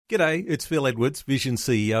G'day, it's Phil Edwards, Vision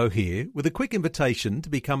CEO here, with a quick invitation to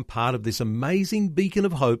become part of this amazing beacon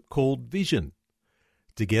of hope called Vision.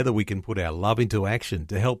 Together we can put our love into action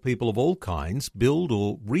to help people of all kinds build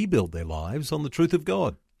or rebuild their lives on the truth of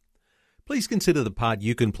God. Please consider the part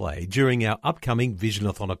you can play during our upcoming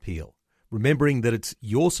Visionathon appeal, remembering that it's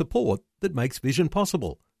your support that makes Vision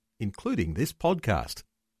possible, including this podcast.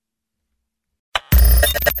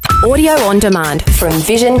 Audio on demand from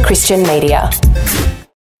Vision Christian Media.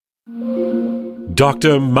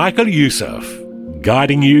 Dr. Michael Youssef,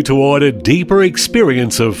 guiding you toward a deeper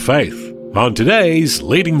experience of faith on today's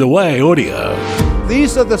Leading the Way audio.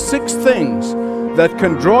 These are the 6 things that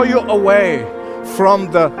can draw you away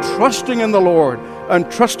from the trusting in the Lord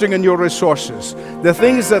and trusting in your resources. The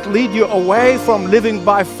things that lead you away from living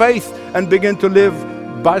by faith and begin to live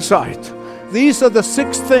by sight. These are the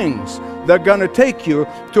 6 things that are going to take you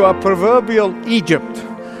to a proverbial Egypt,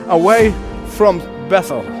 away from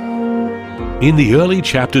Bethel. In the early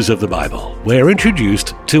chapters of the Bible, we're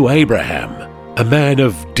introduced to Abraham, a man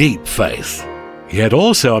of deep faith, yet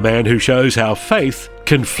also a man who shows how faith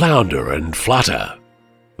can flounder and flutter.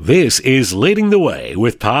 This is Leading the Way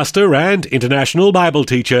with pastor and international Bible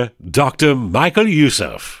teacher, Dr. Michael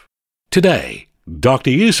Youssef. Today,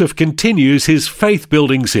 Dr. Youssef continues his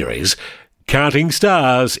faith-building series, Counting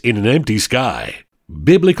Stars in an Empty Sky.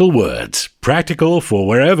 Biblical words, practical for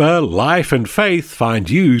wherever life and faith find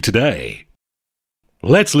you today.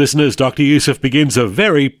 Let's listen as Dr. Youssef begins a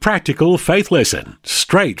very practical faith lesson,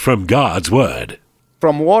 straight from God's Word.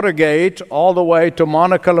 From Watergate all the way to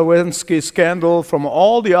Monica Lewinsky scandal, from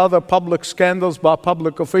all the other public scandals by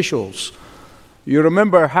public officials. You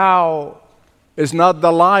remember how it's not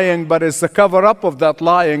the lying, but it's the cover-up of that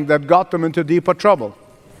lying that got them into deeper trouble.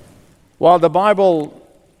 While the Bible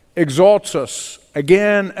exhorts us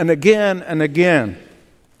again and again and again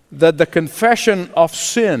that the confession of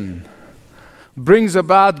sin brings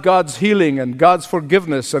about God's healing and God's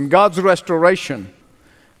forgiveness and God's restoration,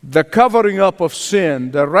 the covering up of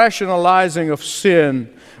sin, the rationalizing of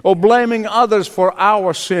sin, or blaming others for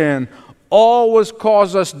our sin, always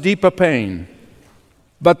cause us deeper pain.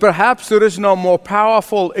 But perhaps there is no more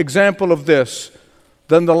powerful example of this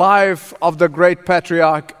than the life of the great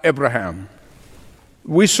patriarch Abraham.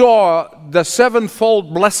 We saw the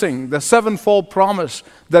sevenfold blessing, the sevenfold promise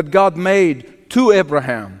that God made to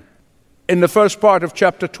Abraham in the first part of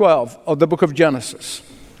chapter 12 of the book of Genesis.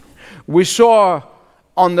 We saw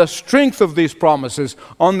on the strength of these promises,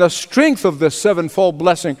 on the strength of this sevenfold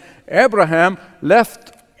blessing, Abraham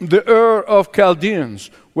left the Ur of Chaldeans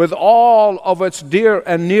with all of its dear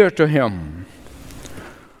and near to him.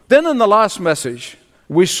 Then in the last message,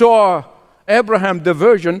 we saw Abraham's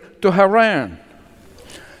diversion to Haran.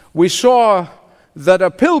 We saw that a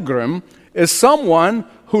pilgrim is someone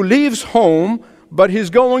who leaves home, but he's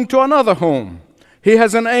going to another home. He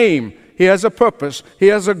has an aim, he has a purpose, he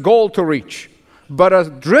has a goal to reach. But a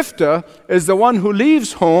drifter is the one who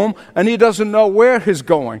leaves home and he doesn't know where he's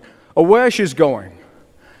going or where she's going.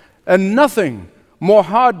 And nothing more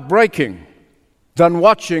heartbreaking than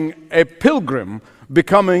watching a pilgrim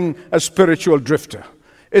becoming a spiritual drifter.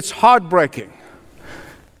 It's heartbreaking.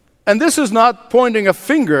 And this is not pointing a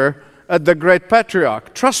finger at the great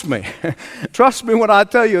patriarch. Trust me. Trust me when I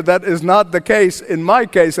tell you that is not the case, in my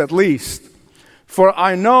case at least. For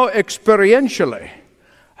I know experientially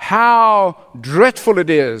how dreadful it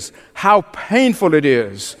is, how painful it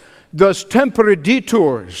is, those temporary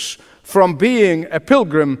detours from being a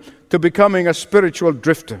pilgrim to becoming a spiritual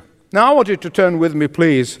drifter. Now I want you to turn with me,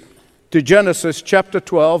 please, to Genesis chapter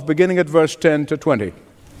 12, beginning at verse 10 to 20.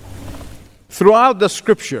 Throughout the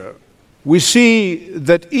scripture, we see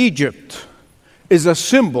that Egypt is a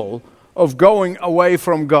symbol of going away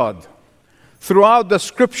from God. Throughout the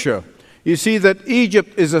scripture, you see that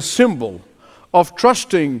Egypt is a symbol of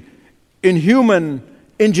trusting in human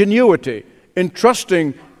ingenuity, in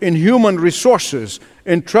trusting in human resources,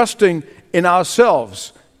 in trusting in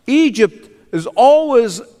ourselves. Egypt is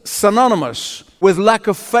always synonymous with lack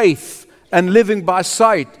of faith and living by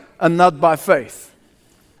sight and not by faith.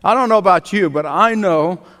 I don't know about you, but I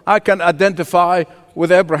know I can identify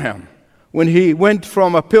with Abraham when he went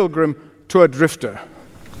from a pilgrim to a drifter.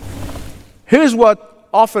 Here's what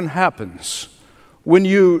often happens when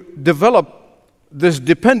you develop this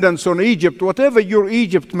dependence on Egypt. Whatever your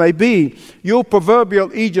Egypt may be, your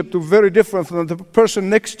proverbial Egypt is very different from the person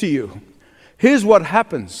next to you. Here's what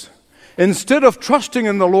happens. Instead of trusting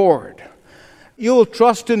in the Lord, you'll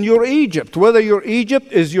trust in your Egypt. Whether your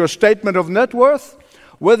Egypt is your statement of net worth,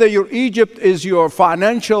 whether your Egypt is your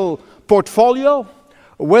financial portfolio,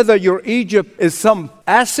 whether your Egypt is some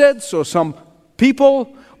assets or some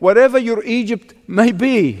people, whatever your Egypt may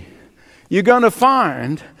be, you're going to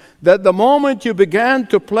find that the moment you began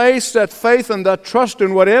to place that faith and that trust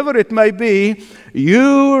in whatever it may be,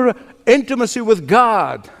 your intimacy with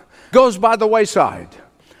God goes by the wayside.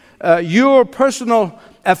 Your personal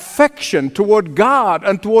affection toward God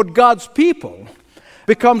and toward God's people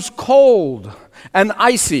becomes cold and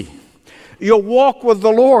icy. Your walk with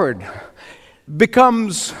the Lord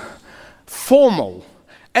becomes formal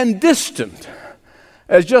and distant.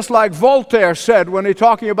 As just like Voltaire said when he's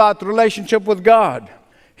talking about the relationship with God.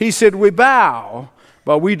 He said, we bow,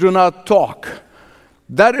 but we do not talk.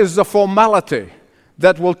 That is the formality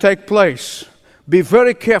that will take place. Be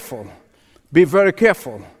very careful. Be very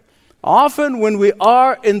careful. Often when we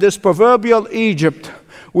are in this proverbial Egypt,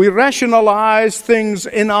 we rationalize things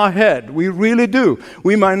in our head. We really do.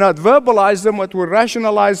 We might not verbalize them, but we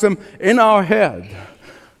rationalize them in our head.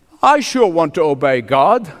 I sure want to obey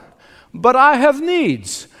God, but I have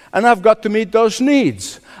needs, and I've got to meet those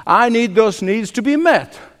needs. I need those needs to be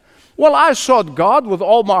met. Well, I sought God with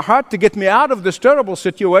all my heart to get me out of this terrible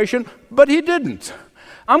situation, but He didn't.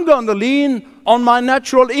 I'm going to lean on my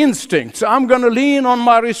natural instincts. I'm going to lean on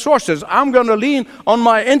my resources. I'm going to lean on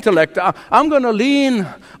my intellect. I'm going to lean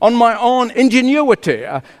on my own ingenuity.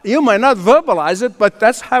 You may not verbalize it, but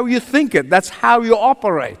that's how you think it. That's how you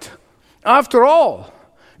operate. After all,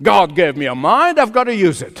 God gave me a mind. I've got to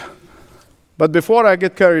use it. But before I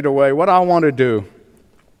get carried away, what I want to do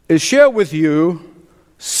is share with you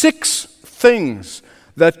 6 things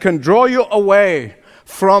that can draw you away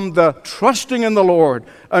from the trusting in the Lord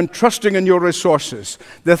and trusting in your resources.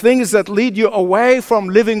 The things that lead you away from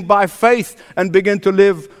living by faith and begin to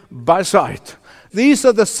live by sight. These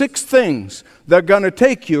are the 6 things that are going to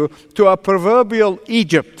take you to a proverbial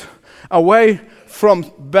Egypt, away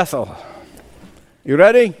from Bethel. You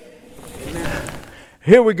ready?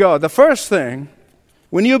 Here we go. The first thing,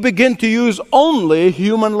 when you begin to use only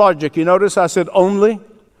human logic, you notice I said only?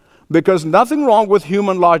 Because nothing wrong with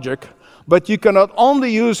human logic, but you cannot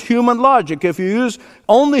only use human logic. If you use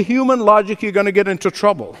only human logic, you're going to get into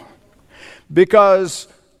trouble. Because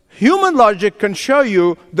human logic can show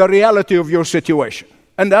you the reality of your situation.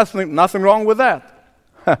 And that's nothing wrong with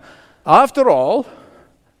that. After all,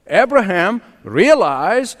 Abraham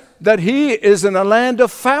realized that he is in a land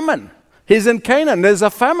of famine. He's in Canaan. There's a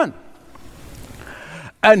famine.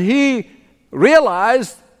 And he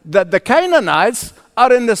realized that the Canaanites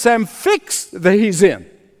are in the same fix that he's in.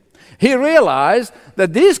 He realized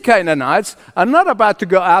that these Canaanites are not about to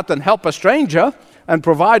go out and help a stranger and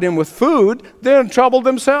provide him with food. They're in trouble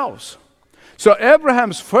themselves. So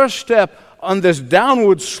Abraham's first step on this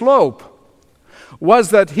downward slope was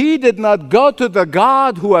that he did not go to the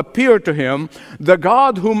God who appeared to him, the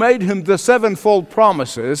God who made him the 7-fold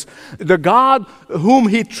promises, the God whom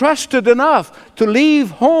he trusted enough to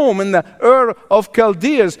leave home in the Ur of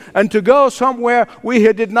Chaldeans and to go somewhere where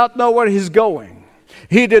he did not know where he's going.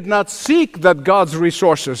 He did not seek that God's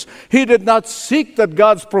resources. He did not seek that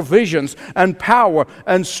God's provisions and power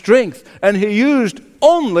and strength, and he used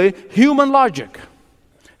only human logic.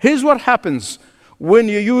 Here's what happens when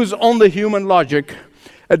you use only human logic.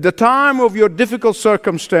 At the time of your difficult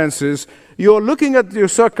circumstances, you're looking at your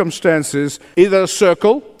circumstances either a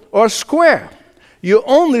circle or a square. You're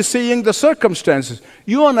only seeing the circumstances.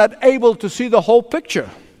 You are not able to see the whole picture.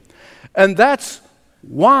 And that's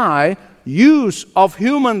why use of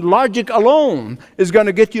human logic alone is going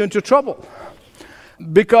to get you into trouble.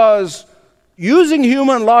 Because using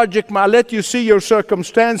human logic might let you see your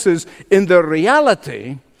circumstances in the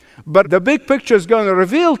reality, but the big picture is going to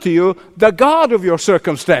reveal to you the God of your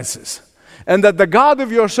circumstances. And that the God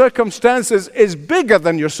of your circumstances is bigger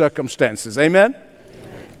than your circumstances. Amen?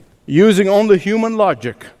 Using only human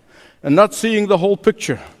logic and not seeing the whole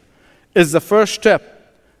picture is the first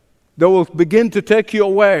step that will begin to take you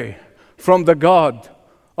away from the God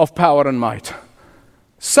of power and might.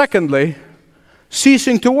 Secondly,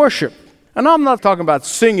 ceasing to worship. And I'm not talking about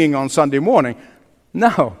singing on Sunday morning.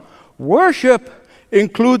 No, worship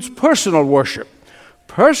includes personal worship.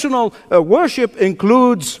 Personal worship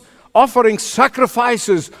includes offering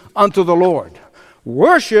sacrifices unto the Lord.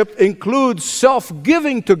 Worship includes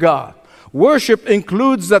self-giving to God. Worship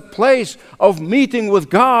includes that place of meeting with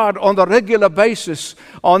God on a regular basis,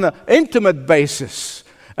 on an intimate basis.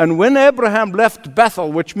 And when Abraham left Bethel,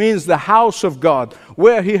 which means the house of God,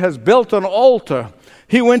 where he has built an altar,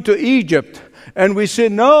 he went to Egypt, and we see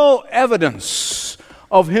no evidence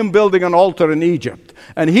of him building an altar in Egypt.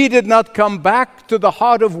 And he did not come back to the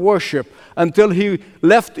heart of worship until he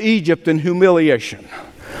left Egypt in humiliation.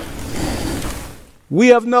 We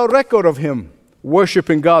have no record of him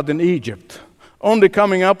worshiping God in Egypt, only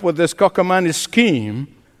coming up with this cockamamie scheme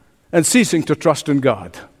and ceasing to trust in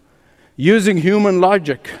God, using human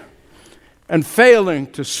logic and failing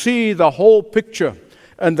to see the whole picture,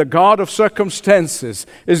 and the God of circumstances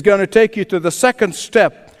is going to take you to the second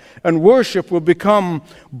step, and worship will become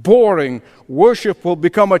boring. Worship will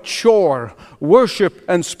become a chore. Worship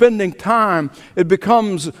and spending time, it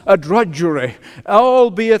becomes a drudgery.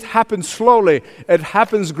 Albeit it happens slowly, it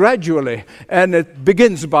happens gradually, and it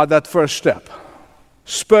begins by that first step.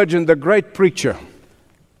 Spurgeon, the great preacher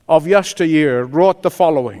of yesteryear, wrote the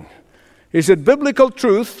following. He said, biblical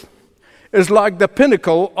truth is like the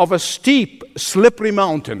pinnacle of a steep, slippery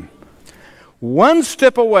mountain. One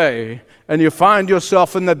step away, and you find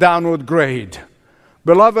yourself in the downward grade.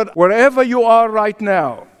 Beloved, wherever you are right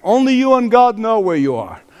now, only you and God know where you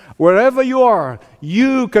are. Wherever you are,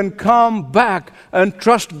 you can come back and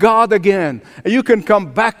trust God again. And you can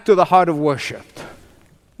come back to the heart of worship.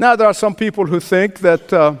 Now, there are some people who think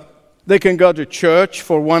that they can go to church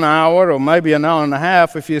for 1 hour or maybe an hour and a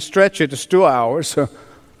half. If you stretch it, it's 2 hours.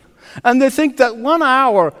 And they think that 1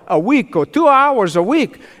 hour a week or 2 hours a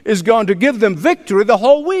week is going to give them victory the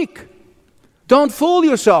whole week. Don't fool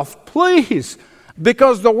yourself, please,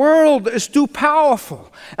 because the world is too powerful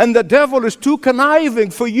and the devil is too conniving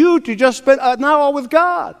for you to just spend an hour with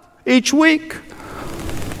God each week.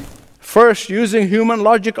 First, using human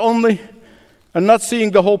logic only and not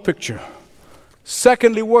seeing the whole picture.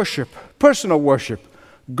 Secondly, worship, personal worship,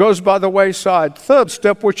 goes by the wayside. Third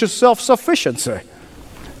step, which is self-sufficiency.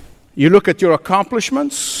 You look at your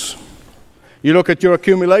accomplishments, you look at your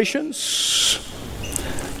accumulations,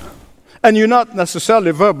 and you not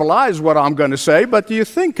necessarily verbalize what I'm going to say, but you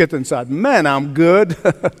think it inside. Man, I'm good.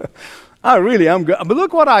 I really am good. But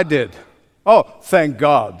look what I did. Oh, thank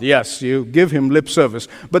God. Yes, you give him lip service.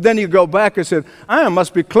 But then you go back and say, I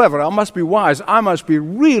must be clever. I must be wise. I must be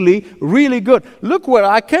really, really good. Look where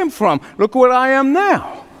I came from. Look where I am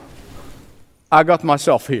now. I got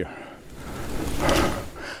myself here.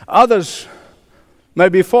 Others may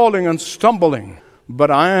be falling and stumbling,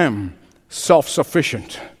 but I am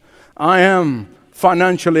self-sufficient. I am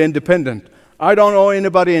financially independent. I don't owe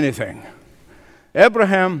anybody anything.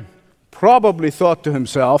 Abraham probably thought to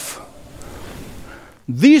himself,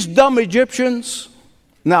 these dumb Egyptians,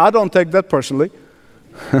 now I don't take that personally.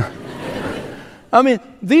 I mean,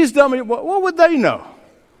 these dumb, what would they know?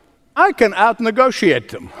 I can out-negotiate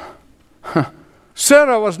them.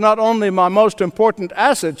 Sarah was not only my most important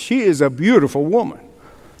asset, she is a beautiful woman.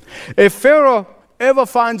 If Pharaoh ever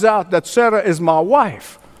finds out that Sarah is my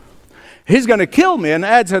wife, he's going to kill me and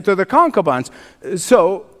adds her to the concubines.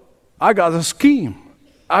 So I got a scheme.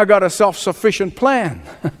 I got a self-sufficient plan.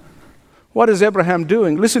 What is Abraham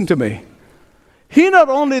doing? Listen to me. He not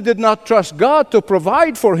only did not trust God to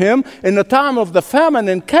provide for him in the time of the famine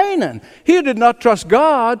in Canaan, he did not trust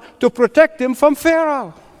God to protect him from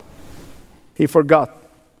Pharaoh. He forgot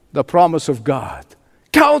the promise of God.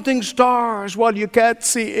 Counting stars while you can't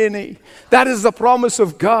see any. That is the promise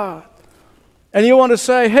of God. And you want to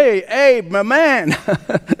say, hey, Abe, my man,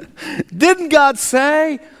 didn't God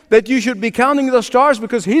say that you should be counting the stars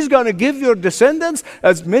because he's going to give your descendants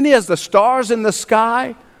as many as the stars in the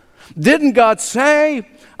sky? Didn't God say,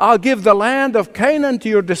 I'll give the land of Canaan to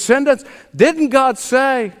your descendants? Didn't God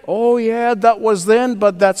say, oh yeah, that was then,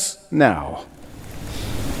 but that's now?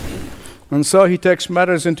 And so he takes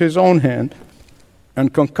matters into his own hand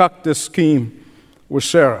and concocts this scheme with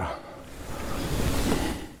Sarah.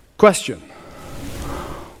 Question.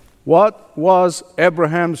 What was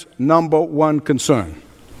Abraham's number one concern?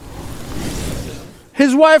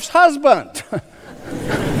 His wife's husband.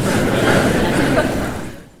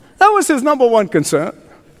 That was his number one concern.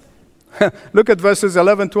 Look at verses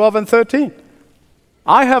 11, 12, and 13.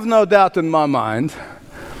 I have no doubt in my mind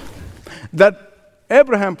that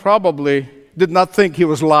Abraham probably did not think he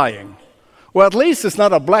was lying. Well, at least it's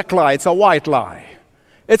not a black lie, it's a white lie.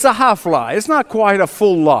 It's a half lie. It's not quite a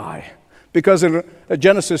full lie. Because in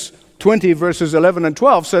Genesis 20, verses 11 and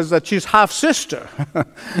 12 says that she's half-sister.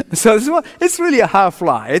 So it's really a half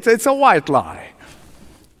lie. It's a white lie.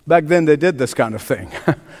 Back then they did this kind of thing.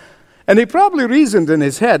 And he probably reasoned in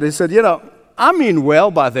his head. He said, I mean well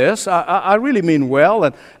by this. I really mean well,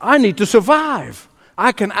 and I need to survive.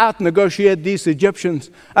 I can out-negotiate these Egyptians.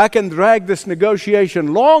 I can drag this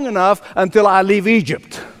negotiation long enough until I leave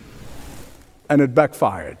Egypt. And it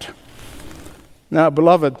backfired. Now,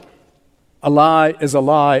 beloved, a lie is a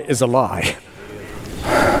lie is a lie.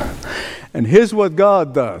 And here's what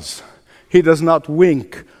God does. He does not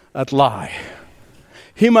wink at lie.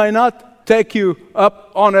 He may not take you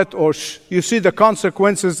up on it or you see the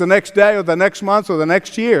consequences the next day or the next month or the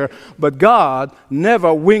next year, but God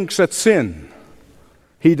never winks at sin.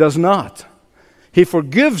 He does not. He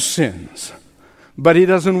forgives sins, but He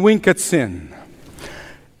doesn't wink at sin.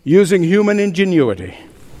 Using human ingenuity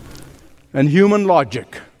and human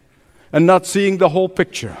logic and not seeing the whole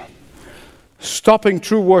picture. Stopping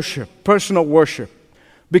true worship, personal worship,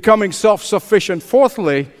 becoming self-sufficient.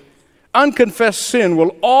 Fourthly, unconfessed sin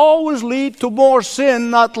will always lead to more sin,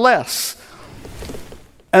 not less.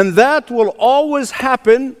 And that will always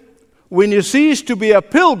happen when you cease to be a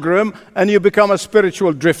pilgrim and you become a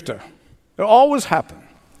spiritual drifter. It will always happen.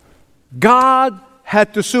 God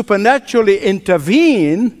had to supernaturally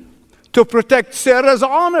intervene to protect Sarah's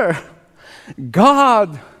honor.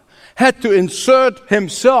 God had to insert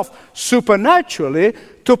Himself supernaturally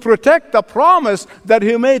to protect the promise that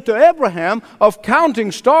He made to Abraham of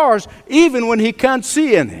counting stars even when he can't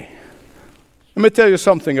see any. Let me tell you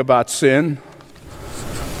something about sin.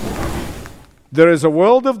 There is a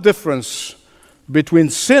world of difference between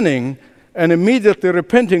sinning and immediately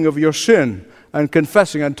repenting of your sin and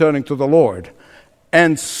confessing and turning to the Lord,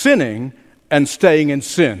 and sinning and staying in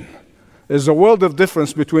sin. There's a world of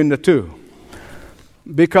difference between the two.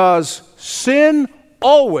 Because sin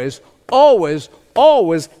always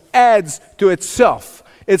adds to itself.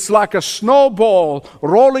 It's like a snowball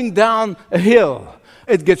rolling down a hill.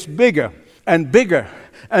 It gets bigger and bigger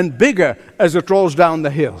and bigger as it rolls down the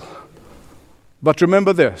hill. But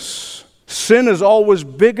remember this, sin is always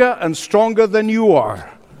bigger and stronger than you are.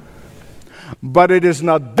 But it is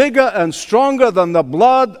not bigger and stronger than the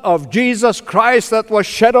blood of Jesus Christ that was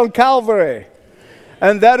shed on Calvary.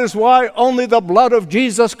 And that is why only the blood of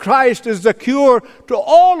Jesus Christ is the cure to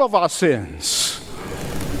all of our sins.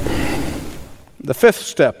 The fifth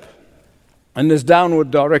step in this downward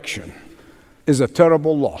direction is a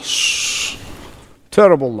terrible loss.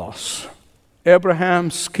 Terrible loss.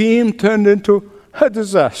 Abraham's scheme turned into a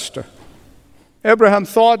disaster. Abraham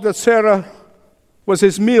thought that Sarah was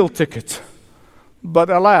his meal ticket. But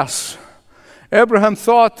alas, Abraham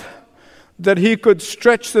thought that he could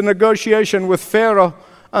stretch the negotiation with Pharaoh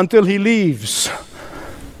until he leaves.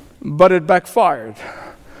 But it backfired.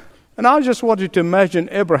 And I just want you to imagine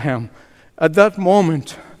Abraham at that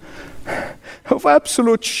moment of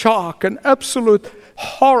absolute shock and absolute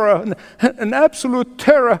horror and absolute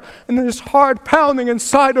terror, and his heart pounding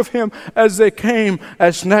inside of him as they came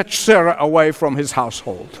and snatched Sarah away from his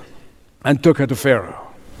household and took her to Pharaoh.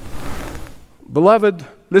 Beloved,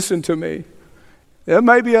 listen to me. There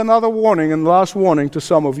may be another warning and last warning to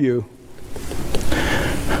some of you.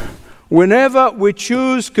 Whenever we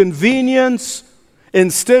choose convenience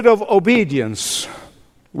instead of obedience,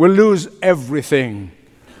 we'll lose everything,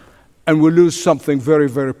 and we'll lose something very,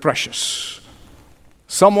 very precious.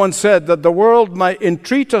 Someone said that the world might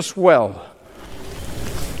entreat us well,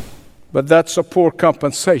 but that's a poor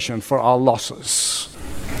compensation for our losses.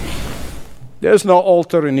 There's no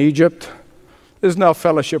altar in Egypt. There's no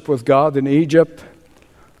fellowship with God in Egypt.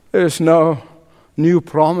 There's no new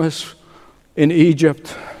promise in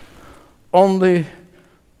Egypt. Only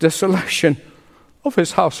desolation of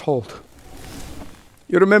his household.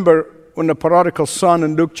 You remember when the prodigal son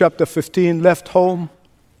in Luke chapter 15 left home?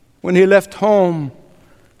 When he left home,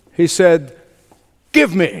 he said,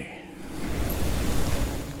 "Give me."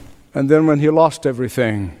 And then when he lost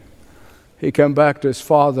everything, he came back to his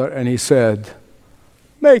father and he said,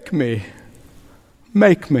 "Make me.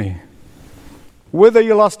 Make me." Whether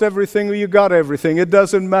you lost everything or you got everything, it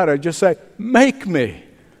doesn't matter. Just say, "Make me."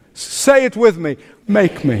 Say it with me,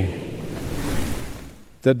 "Make me."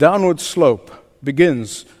 The downward slope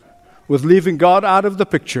begins with leaving God out of the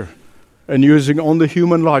picture and using only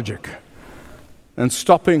human logic and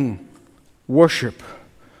stopping worship,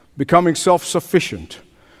 becoming self-sufficient,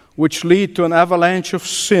 which lead to an avalanche of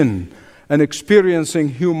sin and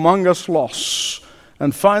experiencing humongous loss.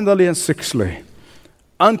 And finally and sixthly,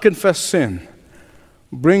 unconfessed sin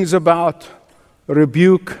brings about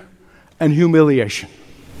rebuke and humiliation.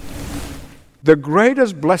 The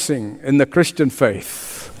greatest blessing in the Christian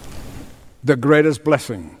faith, the greatest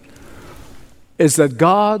blessing, is that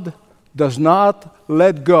God does not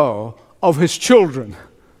let go of His children.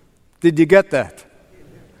 Did you get that?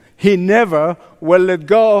 He never will let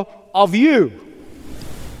go of you.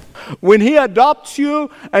 When He adopts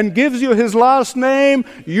you and gives you His last name,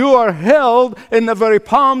 you are held in the very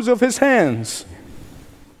palms of His hands.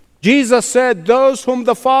 Jesus said, "Those whom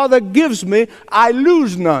the Father gives me, I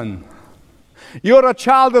lose none." You're a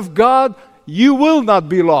child of God, you will not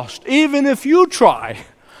be lost. Even if you try,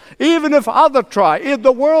 even if others try, if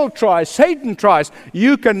the world tries, Satan tries,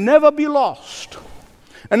 you can never be lost.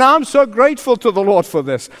 And I'm so grateful to the Lord for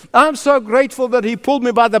this. I'm so grateful that He pulled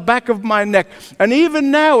me by the back of my neck. And even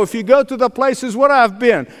now, if you go to the places where I've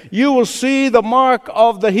been, you will see the mark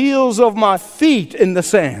of the heels of my feet in the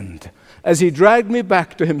sand as He dragged me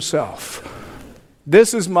back to Himself.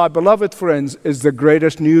 This is, my beloved friends, is the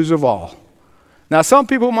greatest news of all. Now, some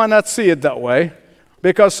people might not see it that way,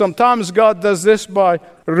 because sometimes God does this by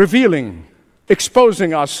revealing,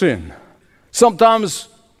 exposing our sin. Sometimes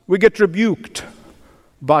we get rebuked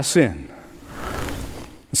by sin.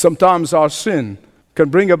 Sometimes our sin can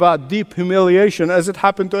bring about deep humiliation, as it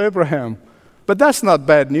happened to Abraham. But that's not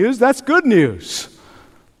bad news, that's good news.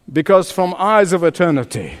 Because from eyes of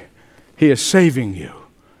eternity, He is saving you.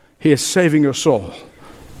 He is saving your soul.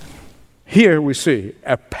 Here we see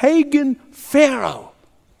a pagan Pharaoh,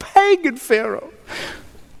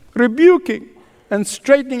 rebuking and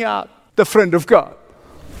straightening out the friend of God.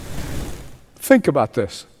 Think about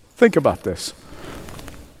this.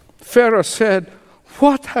 Pharaoh said,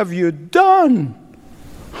 "What have you done?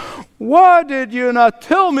 Why did you not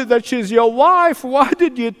tell me that she's your wife? Why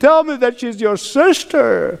did you tell me that she's your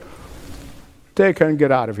sister? Take her and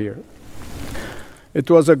get out of here." It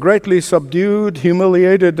was a greatly subdued,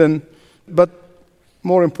 humiliated, but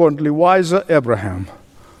more importantly, wiser Abraham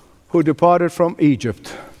who departed from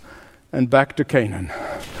Egypt and back to Canaan.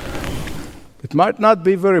 It might not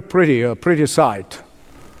be very pretty, a pretty sight,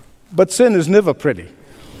 but sin is never pretty.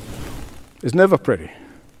 It's never pretty.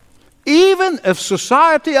 Even if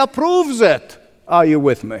society approves it. Are you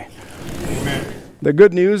with me? Amen. The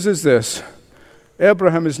good news is this: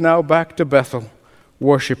 Abraham is now back to Bethel,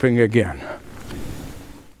 worshiping again.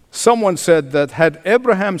 Someone said that had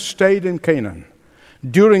Abraham stayed in Canaan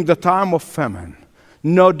during the time of famine,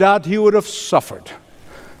 no doubt he would have suffered.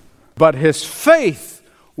 But his faith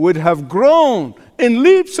would have grown in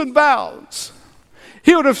leaps and bounds.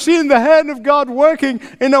 He would have seen the hand of God working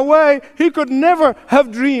in a way he could never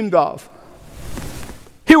have dreamed of.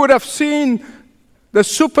 He would have seen the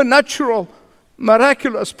supernatural,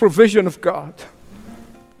 miraculous provision of God.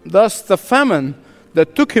 Thus, the famine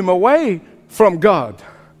that took him away from God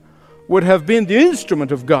would have been the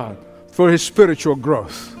instrument of God for his spiritual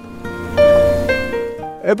growth.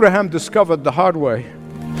 Abraham discovered the hard way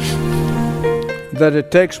that it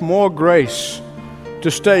takes more grace to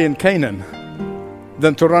stay in Canaan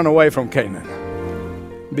than to run away from Canaan.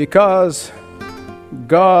 Because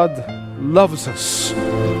God loves us,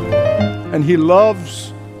 and He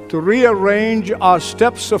loves to rearrange our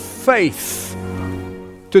steps of faith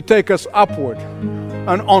to take us upward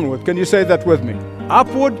and onward. Can you say that with me?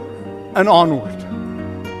 Upward and onward.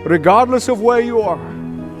 Regardless of where you are,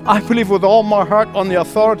 I believe with all my heart on the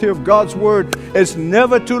authority of God's Word, it's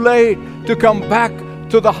never too late to come back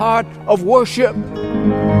to the heart of worship.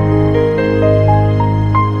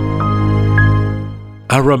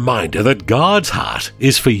 A reminder that God's heart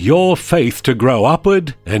is for your faith to grow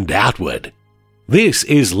upward and outward. This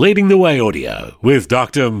is Leading the Way Audio with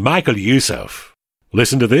Dr. Michael Youssef.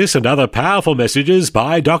 Listen to this and other powerful messages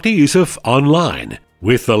by Dr. Youssef online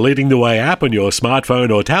with the Leading the Way app on your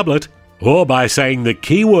smartphone or tablet, or by saying the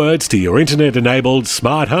key words to your internet-enabled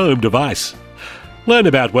smart home device. Learn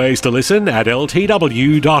about ways to listen at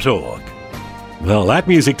ltw.org. Well, that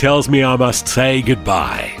music tells me I must say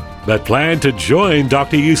goodbye, but plan to join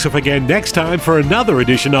Dr. Youssef again next time for another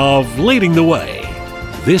edition of Leading the Way.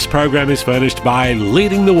 This program is furnished by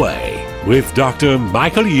Leading the Way with Dr.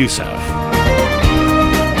 Michael Youssef.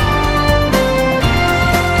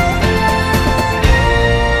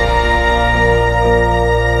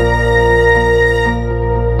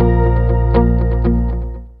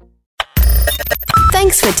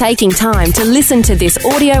 Thanks for taking time to listen to this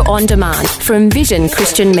audio on demand from Vision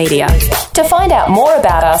Christian Media. To find out more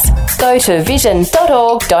about us, go to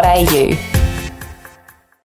vision.org.au.